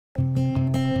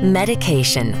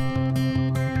Medication.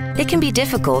 It can be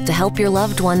difficult to help your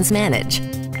loved ones manage.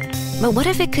 But what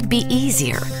if it could be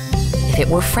easier? If it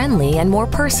were friendly and more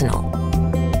personal?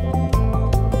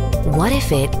 What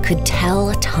if it could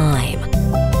tell time?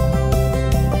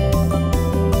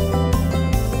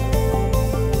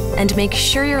 And make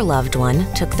sure your loved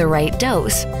one took the right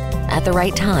dose at the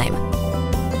right time,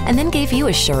 and then gave you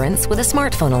assurance with a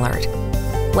smartphone alert?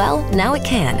 Well, now it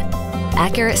can.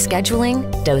 Accurate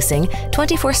scheduling, dosing,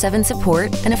 24/7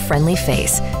 support, and a friendly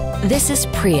face. This is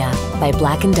Priya by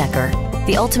BLACK+DECKER,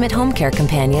 the ultimate home care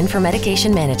companion for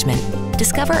medication management.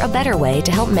 Discover a better way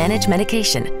to help manage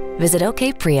medication. Visit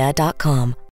okpriya.com.